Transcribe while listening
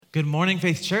Good morning,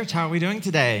 Faith Church. How are we doing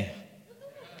today?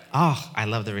 Oh, I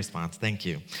love the response. Thank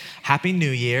you. Happy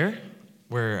New Year.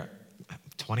 We're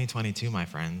 2022, my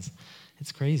friends.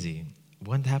 It's crazy.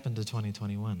 What happened to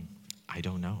 2021? I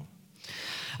don't know.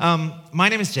 My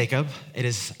name is Jacob.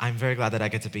 I'm very glad that I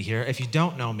get to be here. If you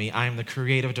don't know me, I'm the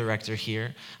creative director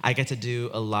here. I get to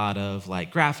do a lot of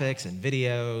graphics and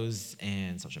videos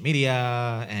and social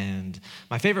media. And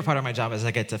my favorite part of my job is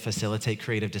I get to facilitate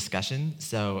creative discussion,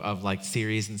 of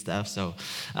series and stuff. So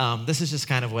this is just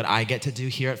kind of what I get to do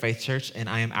here at Faith Church. And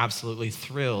I am absolutely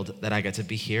thrilled that I get to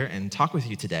be here and talk with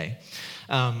you today.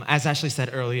 As Ashley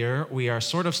said earlier, we are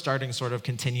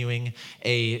continuing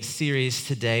a series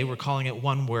today. We're calling it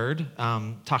One Word,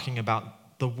 talking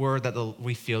about the word that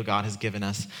we feel God has given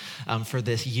us for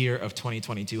this year of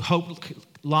 2022. Hope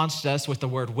launched us with the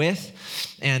word with,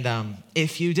 and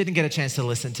if you didn't get a chance to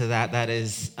listen to that,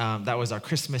 that was our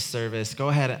Christmas service. Go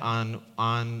ahead on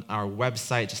our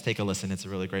website, just take a listen. It's a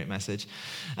really great message.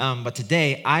 But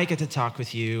today, I get to talk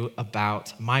with you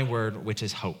about my word, which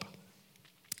is hope.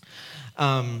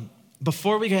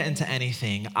 Before we get into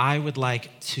anything, I would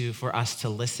like for us to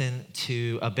listen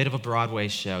to a bit of a Broadway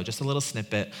show, just a little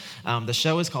snippet. The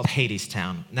show is called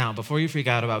Hadestown. Now, before you freak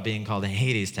out about being called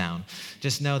Hadestown,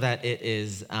 just know that it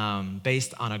is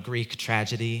based on a Greek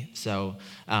tragedy. So,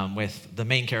 with the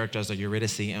main characters are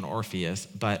Eurydice and Orpheus,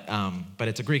 but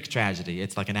it's a Greek tragedy.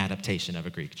 It's like an adaptation of a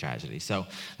Greek tragedy. So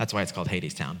that's why it's called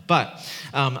Hadestown. But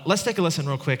let's take a listen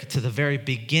real quick to the very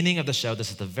beginning of the show. This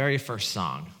is the very first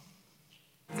song.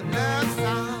 It's a love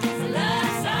song. It's a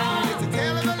love song. It's a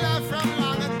tale of a love from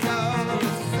long ago.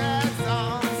 It's a sad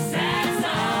song. It's a sad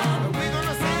song. But we're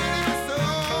gonna sing it in a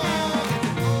song.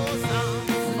 It's an old song.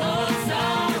 It's an old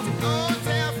song. It's an old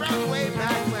tale from way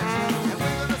back when. And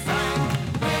we're gonna sing.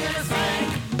 We're gonna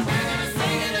sing. We're gonna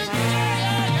sing it again.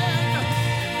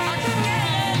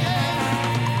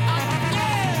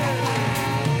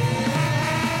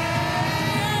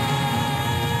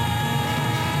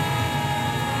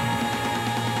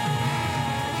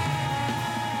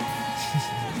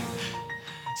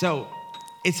 So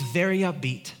it's very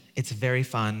upbeat, it's very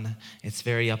fun, it's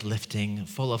very uplifting,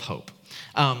 full of hope.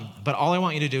 But all I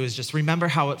want you to do is just remember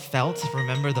how it felt,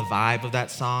 remember the vibe of that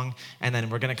song, and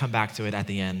then we're going to come back to it at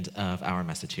the end of our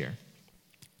message here.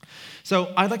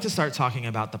 So I'd like to start talking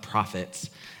about the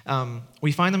prophets.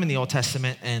 We find them in the Old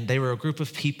Testament, and they were a group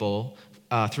of people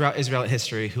throughout Israelite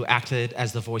history who acted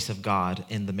as the voice of God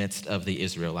in the midst of the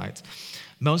Israelites.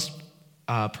 Most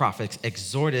prophets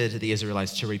exhorted the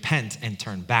Israelites to repent and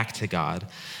turn back to God.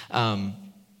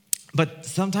 But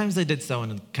sometimes they did so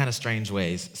in kind of strange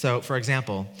ways. So, for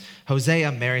example,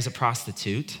 Hosea marries a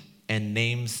prostitute and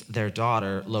names their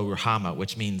daughter Lo-Ruhamah,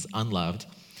 which means unloved.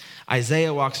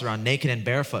 Isaiah walks around naked and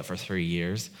barefoot for 3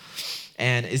 years.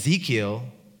 And Ezekiel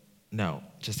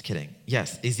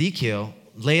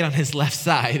laid on his left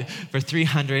side for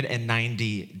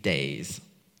 390 days.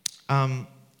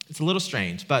 It's a little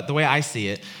strange, but the way I see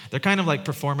it, they're kind of like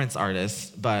performance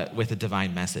artists, but with a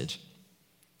divine message.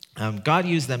 God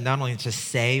used them not only to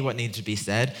say what needed to be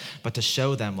said, but to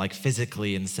show them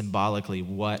physically and symbolically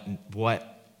what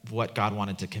God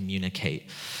wanted to communicate.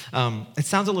 It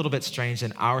sounds a little bit strange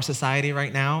in our society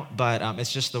right now, but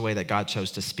it's just the way that God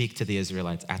chose to speak to the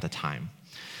Israelites at the time.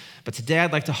 But today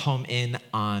I'd like to home in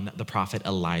on the prophet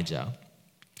Elijah.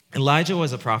 Elijah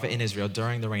was a prophet in Israel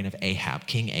during the reign of Ahab,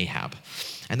 King Ahab.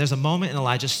 And there's a moment in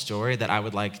Elijah's story that I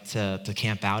would like to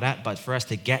camp out at, but for us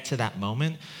to get to that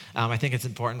moment, I think it's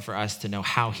important for us to know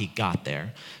how he got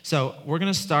there. So we're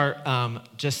going to start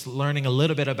just learning a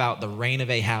little bit about the reign of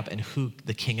Ahab and who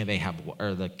the king of Ahab,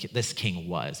 this king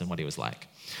was and what he was like.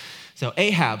 So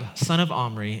Ahab, son of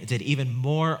Omri, did even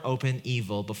more open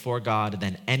evil before God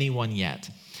than anyone yet.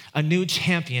 A new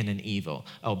champion in evil.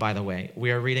 Oh, by the way,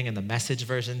 we are reading in the Message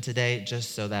version today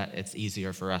just so that it's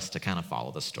easier for us to kind of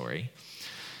follow the story.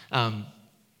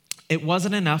 It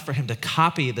wasn't enough for him to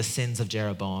copy the sins of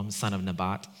Jeroboam, son of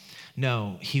Nebat.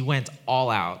 No, he went all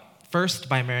out. First,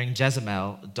 by marrying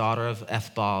Jezebel, daughter of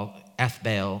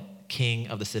Ethbaal, king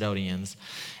of the Sidonians,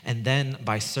 and then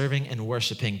by serving and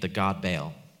worshiping the god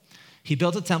Baal. He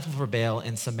built a temple for Baal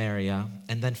in Samaria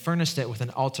and then furnished it with an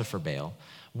altar for Baal.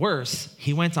 Worse,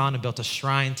 he went on and built a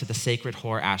shrine to the sacred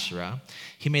whore Asherah.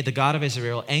 He made the God of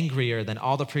Israel angrier than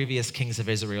all the previous kings of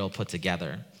Israel put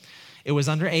together. It was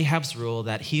under Ahab's rule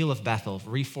that Hiel of Bethel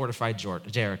refortified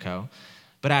Jericho,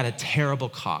 but at a terrible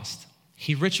cost.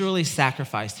 He ritually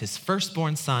sacrificed his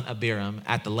firstborn son Abiram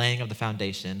at the laying of the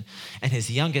foundation and his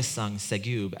youngest son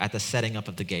Segub at the setting up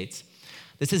of the gates.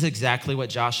 This is exactly what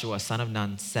Joshua, son of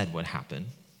Nun, said would happen.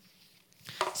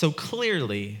 So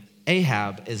clearly,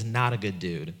 Ahab is not a good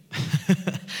dude.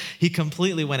 He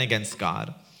completely went against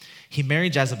God. He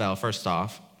married Jezebel, first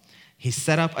off. He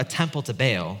set up a temple to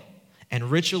Baal and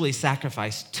ritually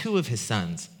sacrificed 2 of his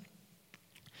sons.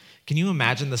 Can you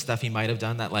imagine the stuff he might have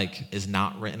done that is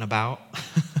not written about?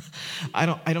 I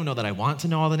don't know that I want to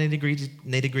know all the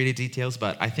nitty-gritty details,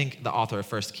 but I think the author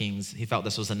of 1 Kings, he felt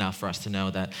this was enough for us to know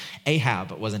that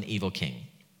Ahab was an evil king.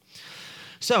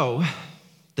 So,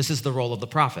 this is the role of the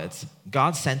prophets.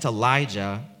 God sent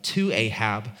Elijah to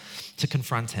Ahab to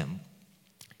confront him.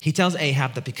 He tells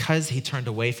Ahab that because he turned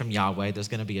away from Yahweh, there's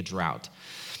going to be a drought.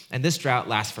 And this drought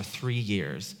lasts for 3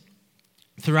 years.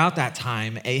 Throughout that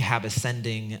time, Ahab is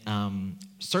sending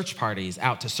search parties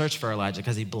out to search for Elijah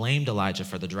because he blamed Elijah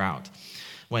for the drought,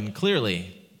 when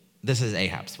clearly this is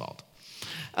Ahab's fault.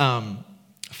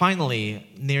 Finally,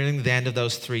 nearing the end of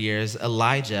those 3 years,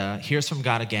 Elijah hears from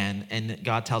God again, and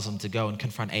God tells him to go and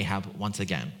confront Ahab once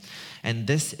again. And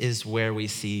this is where we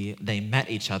see they met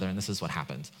each other, and this is what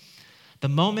happens. The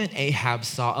moment Ahab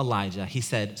saw Elijah, he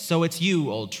said, "So it's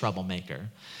you, old troublemaker.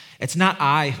 It's not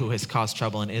I who has caused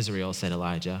trouble in Israel," said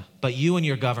Elijah, "but you and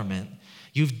your government.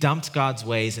 You've dumped God's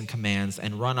ways and commands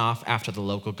and run off after the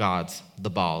local gods, the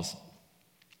Baals.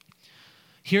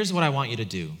 Here's what I want you to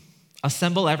do.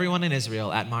 Assemble everyone in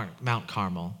Israel at Mount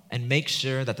Carmel and make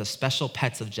sure that the special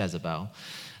pets of Jezebel,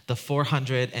 the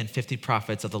 450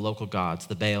 prophets of the local gods,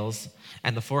 the Baals,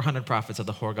 and the 400 prophets of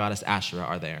the whore goddess Asherah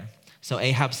are there." So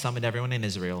Ahab summoned everyone in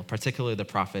Israel, particularly the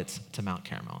prophets, to Mount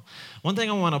Carmel. One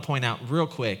thing I want to point out real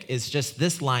quick is just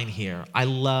this line here. I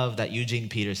love that Eugene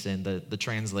Peterson, the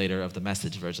translator of the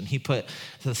Message version, he put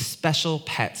the special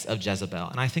pets of Jezebel.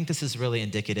 And I think this is really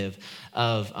indicative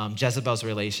of Jezebel's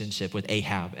relationship with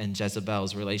Ahab and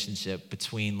Jezebel's relationship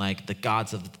between the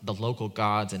gods of the local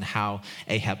gods and how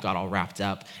Ahab got all wrapped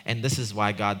up. And this is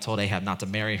why God told Ahab not to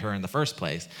marry her in the first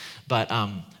place. But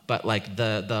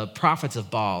the prophets of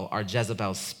Baal are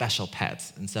Jezebel's special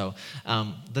pets. And so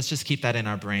let's just keep that in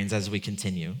our brains as we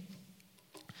continue.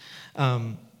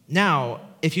 Now,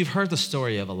 if you've heard the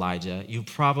story of Elijah, you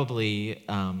probably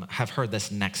have heard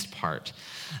this next part.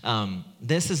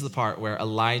 This is the part where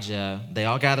they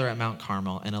all gather at Mount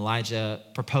Carmel, and Elijah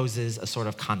proposes a sort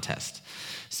of contest.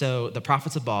 So the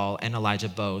prophets of Baal and Elijah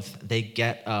both, they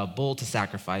get a bull to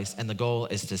sacrifice, and the goal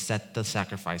is to set the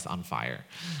sacrifice on fire.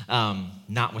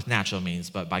 Not with natural means,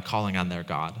 but by calling on their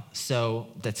God. So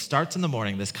that starts in the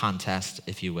morning, this contest,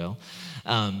 if you will.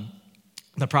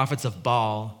 The prophets of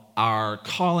Baal are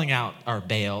calling out, or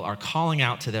Baal, are calling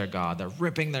out to their God. They're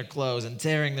ripping their clothes and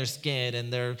tearing their skin,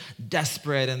 and they're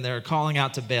desperate, and they're calling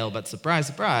out to Baal. But surprise,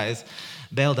 surprise,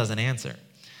 Baal doesn't answer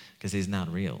because he's not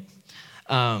real.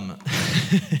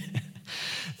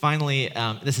 Finally,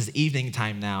 this is evening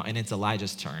time now, and it's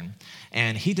Elijah's turn.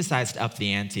 And he decides to up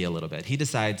the ante a little bit. He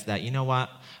decides that, you know what,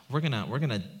 we're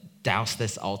gonna douse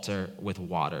this altar with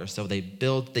water. So they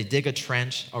dig a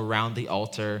trench around the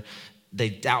altar. They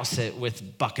douse it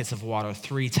with buckets of water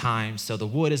 3 times. So the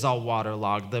wood is all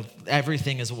waterlogged.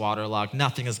 Everything is waterlogged.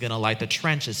 Nothing is going to light. The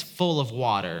trench is full of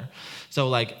water.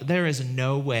 So there is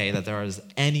no way that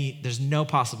there's no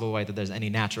possible way that there's any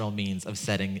natural means of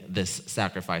setting this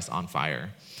sacrifice on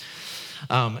fire.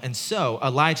 And so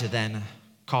Elijah then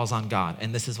calls on God,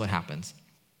 and this is what happens.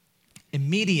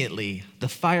 Immediately, the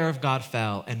fire of God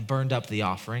fell and burned up the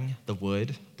offering, the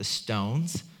wood, the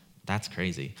stones. That's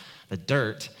crazy. The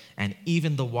dirt, and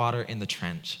even the water in the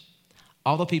trench.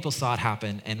 All the people saw it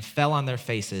happen and fell on their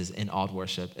faces in awed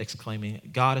worship, exclaiming,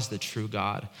 "God is the true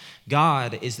God.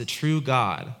 God is the true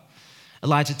God."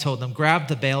 Elijah told them, "Grab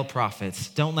the Baal prophets.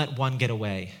 Don't let one get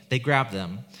away." They grabbed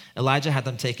them. Elijah had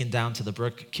them taken down to the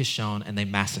brook Kishon, and they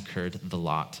massacred the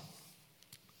lot.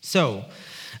 So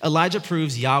Elijah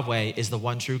proves Yahweh is the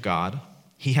one true God.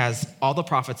 He has all the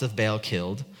prophets of Baal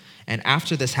killed. And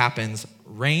after this happens,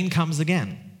 rain comes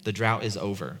again. The drought is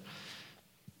over.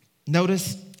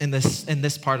 Notice in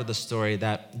this part of the story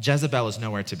that Jezebel is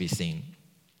nowhere to be seen.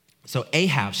 So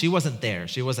Ahab, she wasn't there.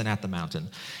 She wasn't at the mountain.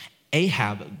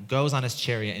 Ahab goes on his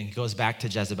chariot and goes back to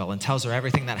Jezebel and tells her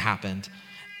everything that happened.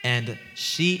 And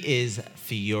she is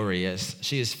furious.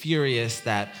 She is furious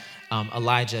that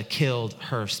Elijah killed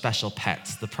her special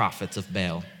pets, the prophets of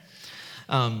Baal.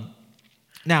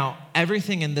 Now,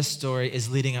 everything in this story is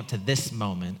leading up to this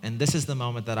moment, and this is the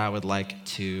moment that I would like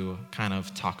to kind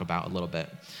of talk about a little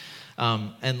bit.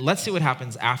 And let's see what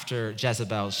happens after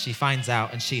Jezebel. She finds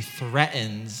out, and she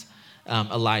threatens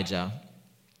Elijah.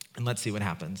 And let's see what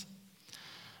happens.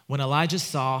 When Elijah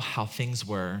saw how things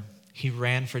were, he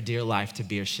ran for dear life to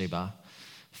Beersheba,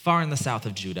 far in the south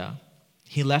of Judah.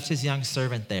 He left his young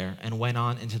servant there and went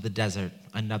on into the desert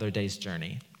another day's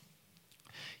journey.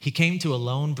 He came to a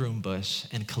lone broom bush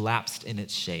and collapsed in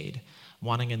its shade,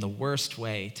 wanting in the worst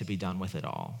way to be done with it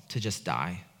all, to just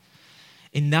die.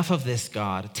 Enough of this,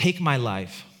 God. Take my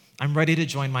life. I'm ready to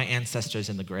join my ancestors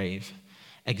in the grave.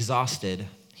 Exhausted,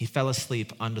 he fell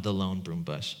asleep under the lone broom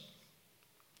bush.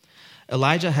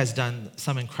 Elijah has done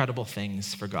some incredible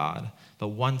things for God, but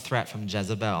one threat from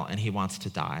Jezebel, and he wants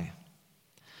to die.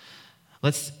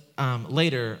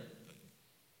 Later,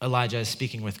 Elijah is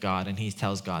speaking with God, and he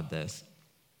tells God this.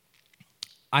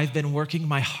 I've been working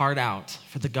my heart out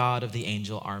for the God of the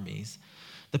angel armies.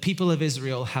 The people of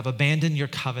Israel have abandoned your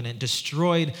covenant,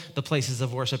 destroyed the places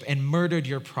of worship, and murdered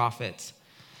your prophets.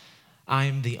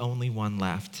 I'm the only one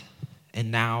left,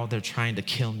 and now they're trying to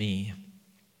kill me.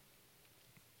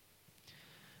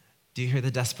 Do you hear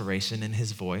the desperation in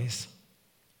his voice?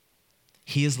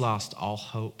 He has lost all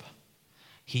hope.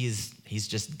 He's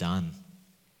just done.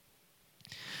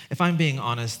 If I'm being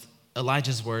honest,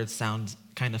 Elijah's words sound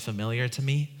kind of familiar to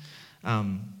me.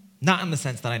 Not in the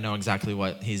sense that I know exactly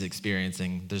what he's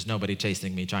experiencing. There's nobody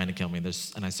chasing me, trying to kill me,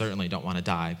 and I certainly don't want to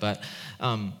die. But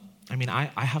I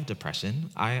have depression.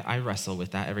 I wrestle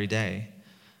with that every day.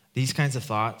 These kinds of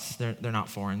thoughts, they're not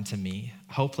foreign to me.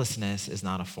 Hopelessness is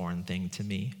not a foreign thing to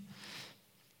me.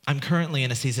 I'm currently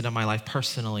in a season of my life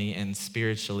personally and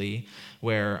spiritually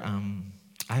where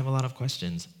I have a lot of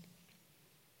questions.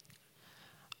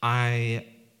 I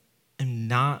am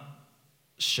not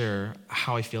sure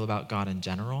how I feel about God in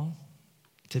general,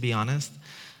 to be honest.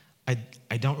 I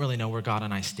don't really know where God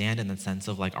and I stand in the sense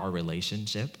of like our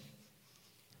relationship.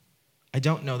 I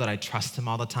don't know that I trust him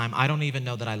all the time. I don't even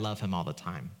know that I love him all the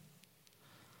time.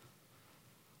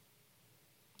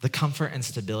 The comfort and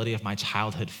stability of my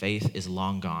childhood faith is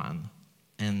long gone,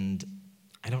 and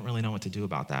I don't really know what to do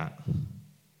about that.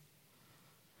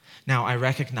 Now, I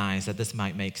recognize that this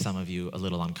might make some of you a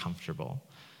little uncomfortable,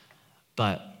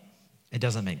 but it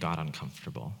doesn't make God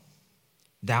uncomfortable.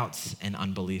 Doubts and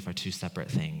unbelief are two separate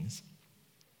things.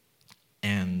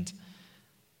 And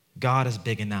God is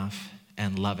big enough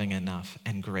and loving enough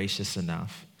and gracious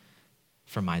enough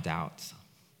for my doubts.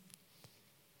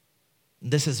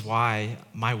 This is why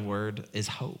my word is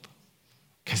hope,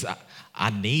 because I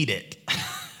need it.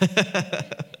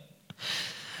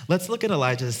 Let's look at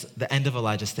the end of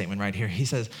Elijah's statement right here. He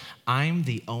says, I'm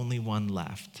the only one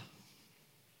left.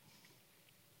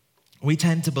 We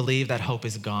tend to believe that hope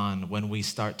is gone when we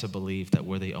start to believe that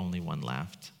we're the only one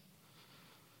left.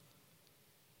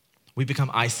 We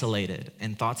become isolated,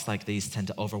 and thoughts like these tend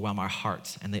to overwhelm our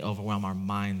hearts, and they overwhelm our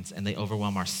minds, and they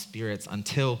overwhelm our spirits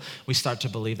until we start to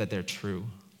believe that they're true.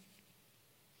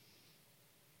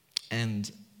 And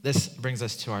this brings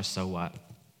us to our so what.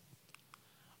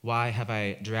 Why have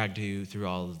I dragged you through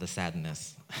all of the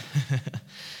sadness?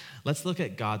 Let's look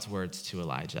at God's words to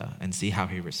Elijah and see how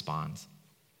he responds.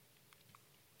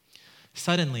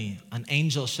 Suddenly, an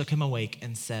angel shook him awake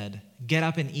and said, "Get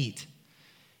up and eat."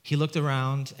 He looked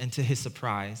around, and to his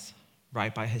surprise,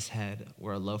 right by his head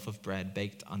were a loaf of bread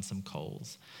baked on some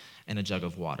coals and a jug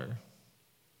of water.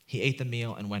 He ate the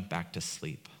meal and went back to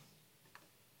sleep.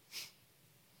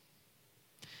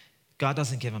 God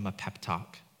doesn't give him a pep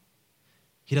talk.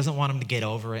 He doesn't want him to get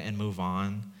over it and move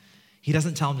on. He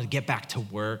doesn't tell him to get back to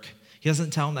work. He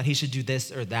doesn't tell him that he should do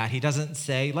this or that. He doesn't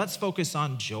say, let's focus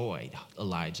on joy,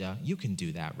 Elijah. You can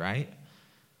do that, right?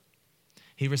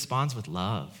 He responds with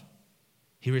love.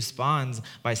 He responds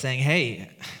by saying,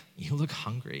 hey, you look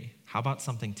hungry. How about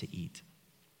something to eat?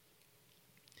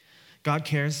 God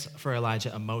cares for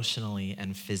Elijah emotionally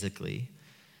and physically.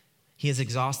 He is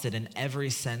exhausted in every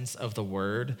sense of the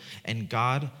word, and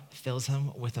God fills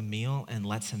him with a meal and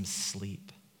lets him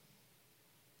sleep.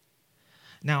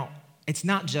 Now, it's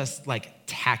not just like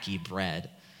tacky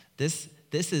bread. This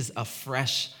is a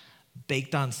fresh,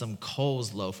 baked on some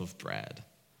coals loaf of bread.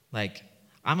 Like,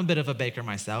 I'm a bit of a baker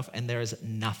myself, and there is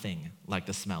nothing like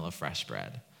the smell of fresh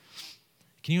bread.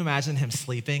 Can you imagine him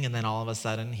sleeping, and then all of a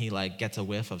sudden he gets a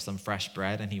whiff of some fresh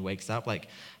bread and he wakes up?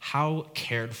 How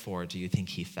cared for do you think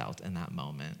he felt in that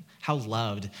moment? How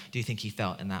loved do you think he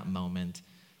felt in that moment?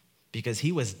 Because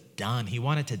he was done. He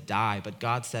wanted to die, but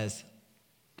God says,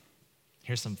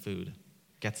 here's some food.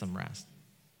 Get some rest.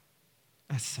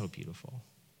 That's so beautiful.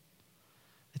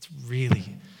 It's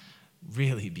really,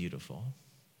 really beautiful.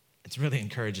 It's really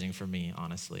encouraging for me,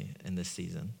 honestly, in this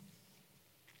season.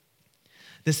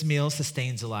 This meal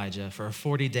sustains Elijah for a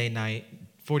 40-day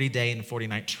and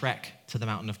 40-night trek to the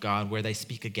mountain of God where they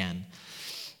speak again.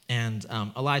 And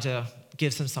Elijah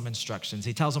gives him some instructions.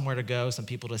 He tells him where to go, some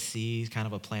people to see, kind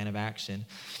of a plan of action.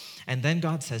 And then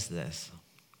God says this,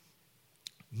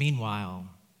 "Meanwhile,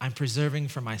 I'm preserving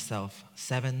for myself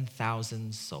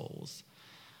 7,000 souls.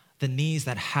 the knees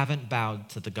that haven't bowed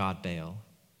to the god Baal,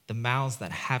 the mouths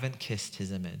that haven't kissed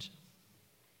his image.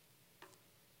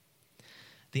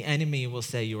 The enemy will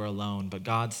say you are alone, but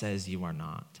God says you are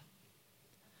not.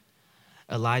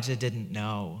 Elijah didn't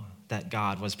know that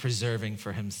God was preserving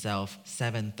for himself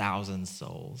 7,000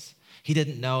 souls. He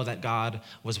didn't know that God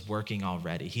was working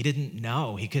already. He didn't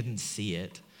know, he couldn't see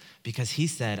it, because he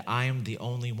said, I am the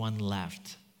only one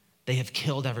left. They have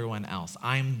killed everyone else.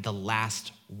 I'm the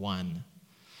last one.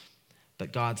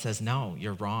 But God says, no,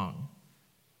 you're wrong.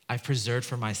 I've preserved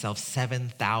for myself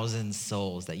 7,000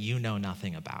 souls that you know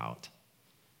nothing about.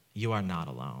 You are not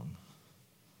alone.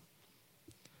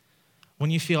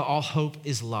 When you feel all hope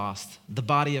is lost, the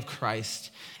body of Christ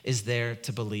is there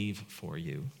to believe for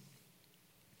you.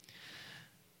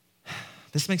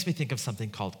 This makes me think of something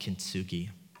called kintsugi.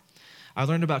 I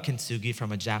learned about kintsugi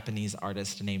from a Japanese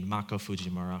artist named Mako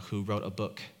Fujimura, who wrote a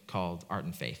book called Art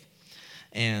and Faith.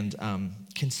 And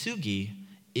kintsugi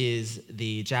is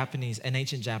an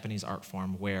ancient Japanese art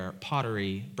form where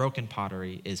broken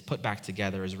pottery is put back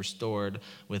together, is restored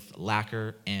with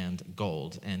lacquer and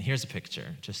gold. And here's a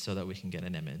picture, just so that we can get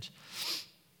an image.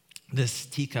 This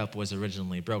teacup was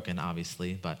originally broken,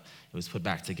 obviously, but it was put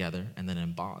back together and then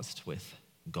embossed with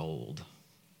gold.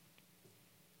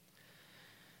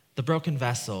 The broken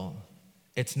vessel,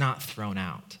 it's not thrown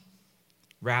out.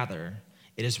 Rather,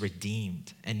 it is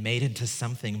redeemed and made into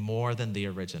something more than the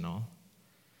original.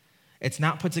 It's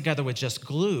not put together with just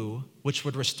glue, which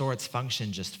would restore its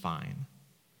function just fine.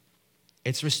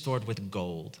 It's restored with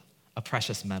gold, a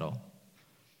precious metal.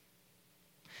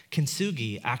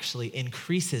 Kintsugi actually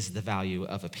increases the value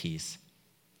of a piece.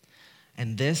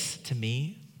 And this, to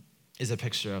me, is a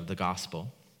picture of the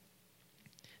gospel.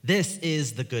 This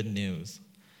is the good news.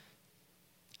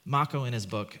 Mako, in his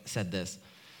book, said this: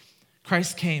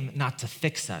 Christ came not to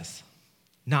fix us,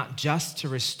 not just to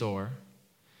restore,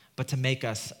 but to make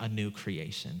us a new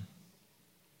creation.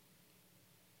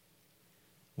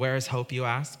 Where is hope, you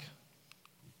ask?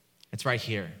 It's right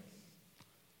here.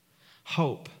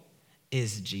 Hope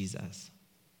is Jesus.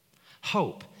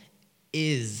 Hope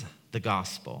is the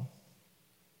gospel.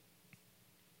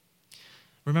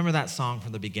 Remember that song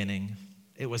from the beginning?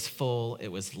 It was full, it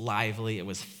was lively, it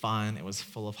was fun, it was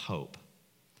full of hope.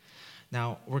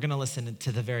 Now, we're going to listen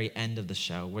to the very end of the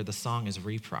show where the song is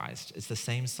reprised. It's the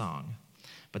same song,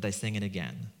 but they sing it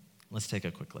again. Let's take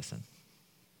a quick listen.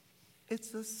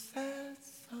 It's a sad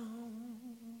song.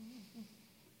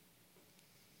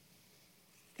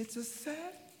 It's a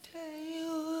sad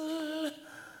tale.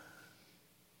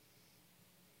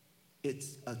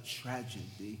 It's a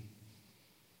tragedy.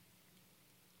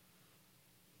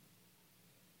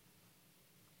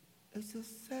 It's a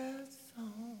sad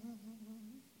song.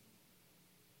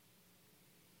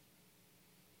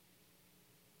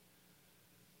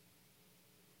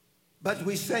 But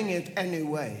we sing it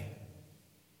anyway.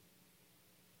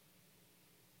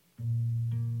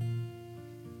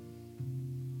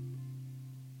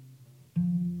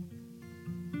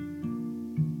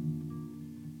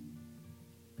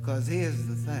 Because here's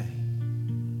the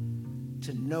thing: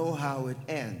 to know how it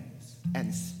ends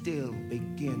and still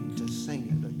begin to sing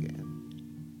it again.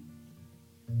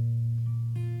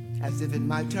 As if it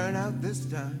might turn out this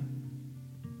time.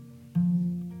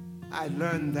 I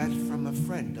learned that from a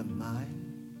friend of mine.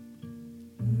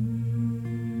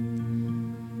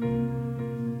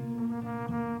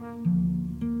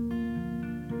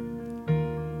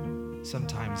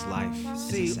 Sometimes life is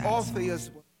a See, sad Orpheus.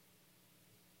 song,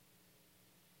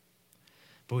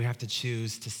 but we have to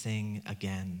choose to sing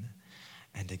again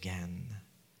and again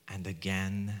and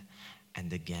again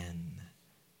and again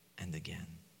and again.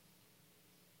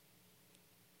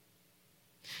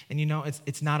 And you know,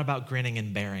 it's not about grinning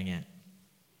and bearing it.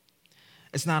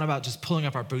 It's not about just pulling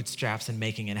up our bootstraps and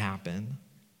making it happen.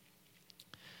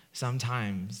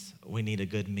 Sometimes we need a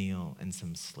good meal and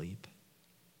some sleep.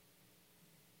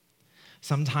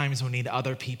 Sometimes we need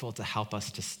other people to help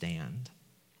us to stand.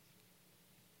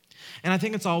 And I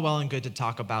think it's all well and good to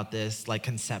talk about this like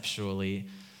conceptually,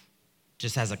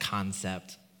 just as a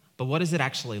concept. But what does it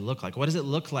actually look like? What does it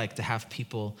look like to have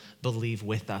people believe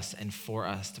with us and for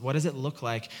us? What does it look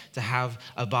like to have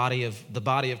the body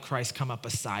of Christ come up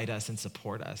beside us and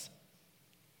support us?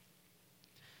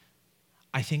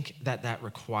 I think that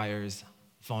requires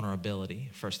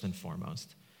vulnerability, first and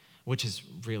foremost, which is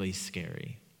really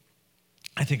scary.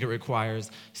 I think it requires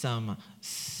some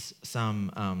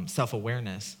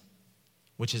self-awareness,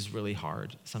 which is really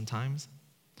hard sometimes.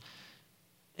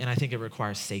 And I think it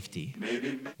requires safety,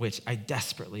 which I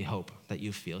desperately hope that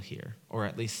you feel here, or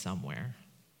at least somewhere.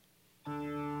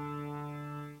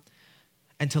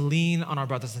 And to lean on our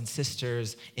brothers and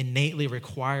sisters innately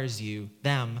requires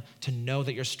them to know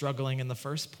that you're struggling in the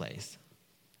first place.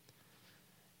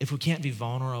 If we can't be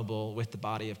vulnerable with the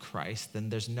body of Christ, then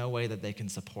there's no way that they can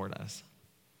support us.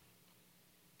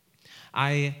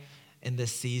 I, in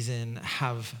this season,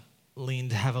 have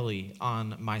leaned heavily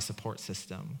on my support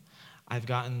system. I've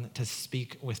gotten to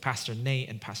speak with Pastor Nate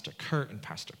and Pastor Kurt and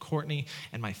Pastor Courtney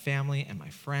and my family and my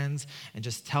friends and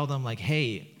just tell them, like,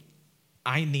 hey,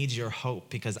 I need your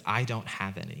hope because I don't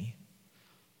have any.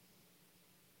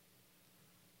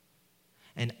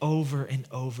 And over and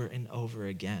over and over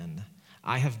again,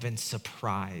 I have been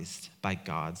surprised by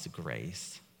God's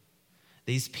grace.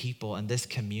 These people and this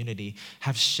community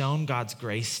have shown God's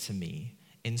grace to me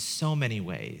in so many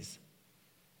ways.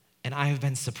 And I have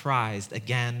been surprised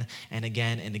again and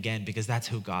again and again because that's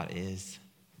who God is.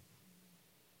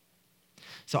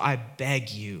 So I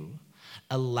beg you,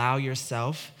 allow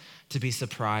yourself to be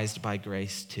surprised by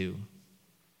grace too.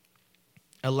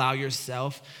 Allow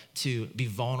yourself to be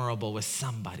vulnerable with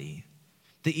somebody.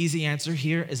 The easy answer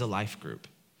here is a life group.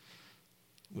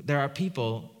 There are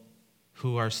people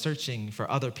who are searching for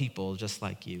other people just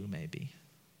like you, maybe,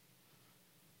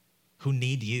 who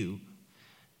need you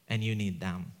and you need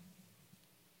them.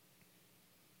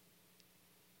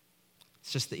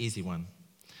 It's just the easy one.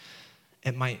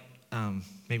 It might,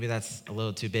 maybe that's a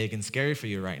little too big and scary for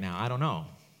you right now. I don't know.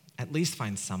 At least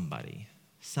find somebody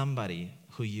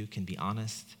who you can be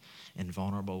honest and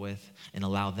vulnerable with and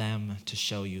allow them to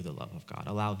show you the love of God.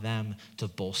 Allow them to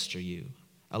bolster you.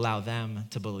 Allow them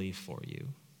to believe for you.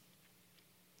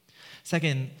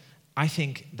 Second, I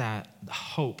think that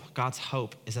hope, God's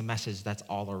hope, is a message that's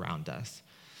all around us.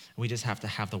 We just have to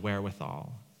have the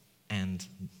wherewithal and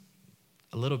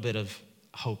a little bit of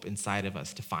hope inside of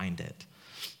us to find it.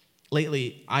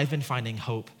 Lately, I've been finding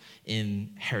hope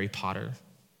in Harry Potter,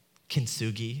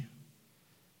 Kintsugi,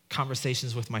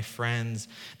 conversations with my friends,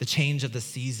 the change of the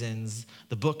seasons,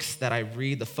 the books that I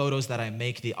read, the photos that I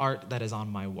make, the art that is on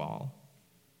my wall.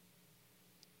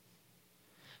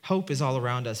 Hope is all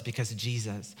around us because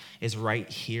Jesus is right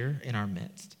here in our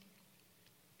midst.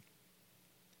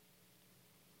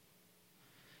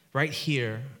 Right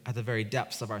here at the very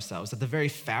depths of ourselves, at the very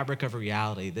fabric of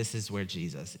reality, this is where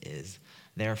Jesus is.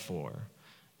 Therefore,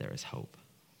 there is hope.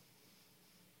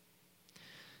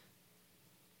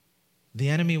 The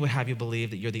enemy would have you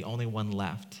believe that you're the only one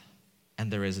left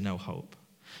and there is no hope.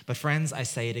 But friends, I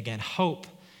say it again, hope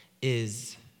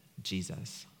is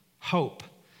Jesus. Hope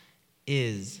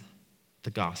is the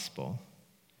gospel.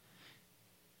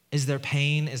 Is there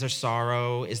pain? Is there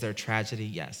sorrow? Is there tragedy?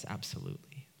 Yes,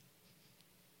 absolutely.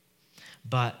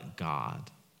 But God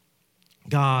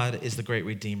is the great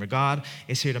Redeemer. God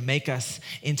is here to make us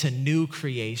into new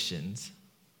creations.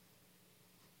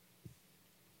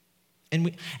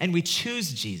 And we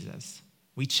choose Jesus.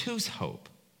 We choose hope.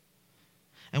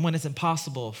 And when it's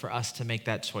impossible for us to make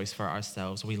that choice for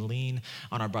ourselves, we lean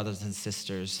on our brothers and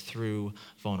sisters through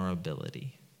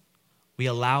vulnerability. We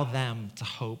allow them to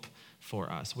hope for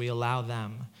us. We allow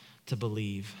them to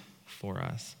believe for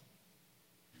us.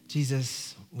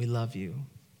 Jesus, we love you.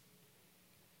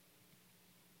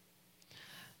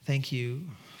 Thank you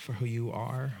for who you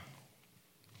are.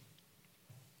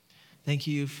 Thank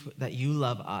you that you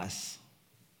love us.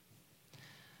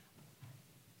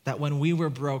 That when we were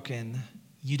broken,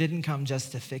 you didn't come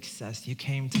just to fix us. You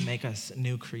came to make us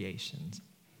new creations.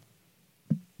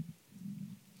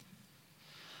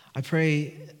 I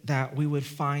pray that we would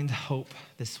find hope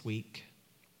this week.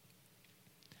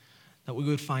 That we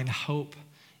would find hope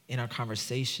in our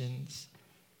conversations,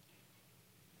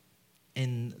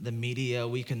 in the media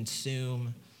we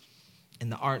consume, in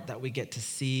the art that we get to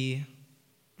see,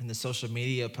 in the social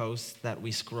media posts that we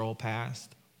scroll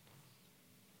past.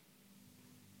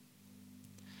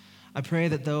 I pray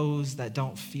that those that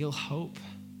don't feel hope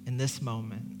in this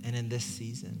moment and in this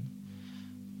season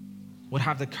would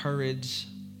have the courage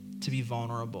to be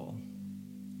vulnerable,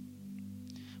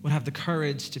 would have the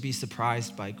courage to be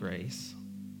surprised by grace.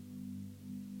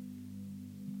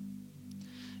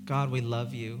 God, we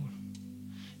love you.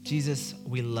 Jesus,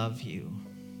 we love you.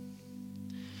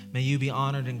 May you be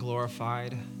honored and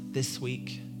glorified this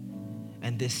week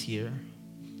and this year.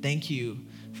 Thank you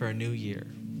for a new year.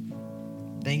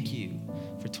 Thank you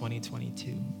for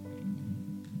 2022.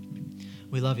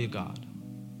 We love you, God.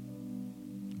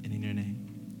 And in your name.